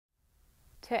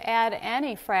To add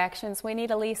any fractions, we need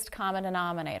a least common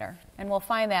denominator, and we'll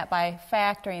find that by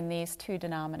factoring these two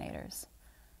denominators.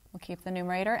 We'll keep the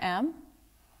numerator m.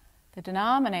 The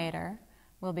denominator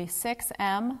will be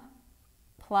 6m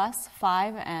plus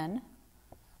 5n.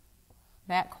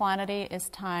 That quantity is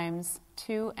times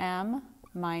 2m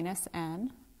minus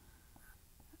n.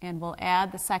 And we'll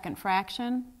add the second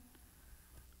fraction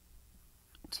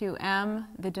to m.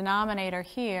 The denominator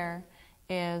here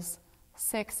is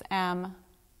 6m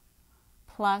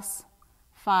plus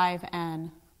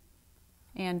 5n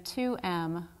and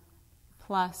 2m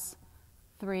plus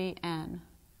 3n.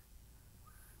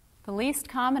 The least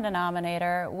common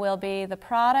denominator will be the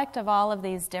product of all of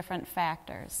these different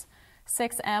factors.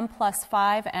 6m plus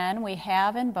 5n we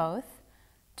have in both.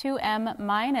 2m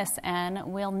minus n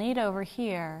we'll need over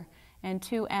here, and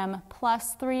 2m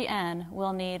plus 3n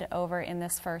we'll need over in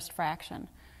this first fraction.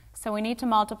 So we need to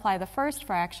multiply the first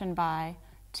fraction by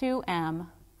 2m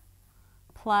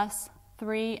plus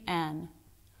 3n,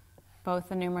 both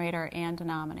the numerator and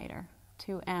denominator.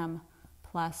 2m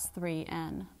plus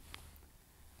 3n.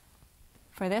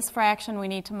 For this fraction, we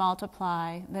need to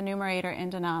multiply the numerator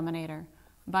and denominator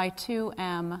by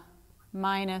 2m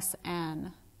minus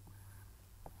n.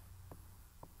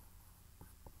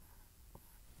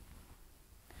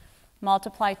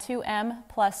 Multiply 2m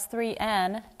plus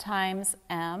 3n times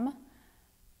m.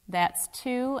 That's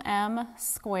 2m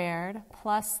squared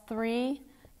plus 3mn.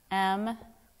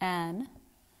 And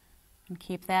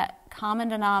keep that common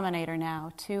denominator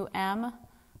now. 2m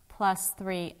plus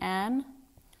 3n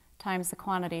times the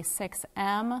quantity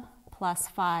 6m plus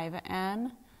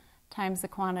 5n times the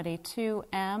quantity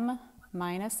 2m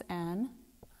minus n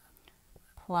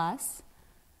plus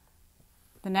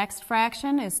the next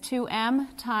fraction is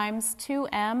 2m times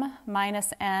 2m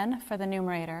minus n for the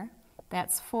numerator.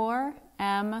 That's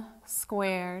 4m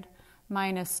squared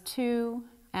minus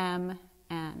 2mn.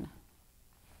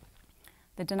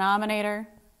 The denominator,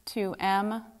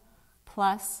 2m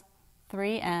plus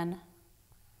 3n,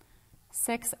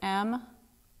 6m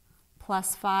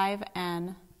plus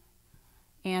 5n,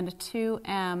 and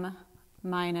 2m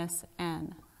minus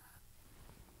n.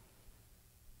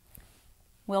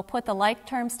 We'll put the like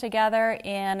terms together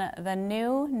in the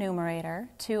new numerator.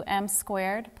 2m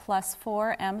squared plus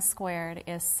 4m squared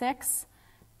is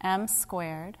 6m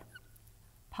squared.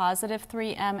 Positive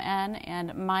 3mn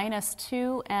and minus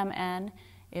 2mn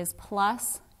is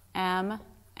plus mn.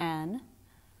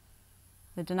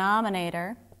 The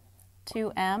denominator,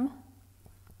 2m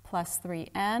plus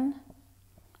 3n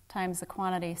times the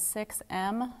quantity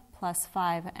 6m plus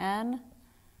 5n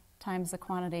times the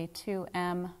quantity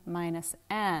 2m minus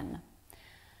n.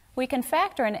 We can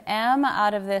factor an m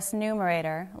out of this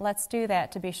numerator. Let's do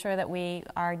that to be sure that we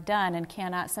are done and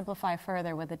cannot simplify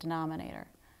further with the denominator.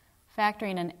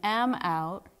 Factoring an m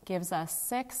out gives us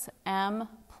 6m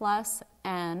plus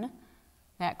n.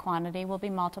 That quantity will be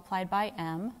multiplied by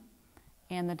m.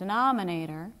 And the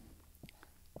denominator,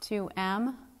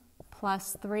 2m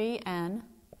plus 3n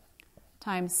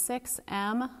times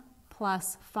 6m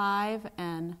plus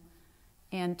 5n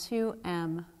and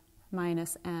 2m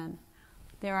minus n.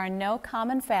 There are no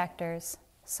common factors,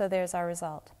 so there's our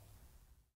result.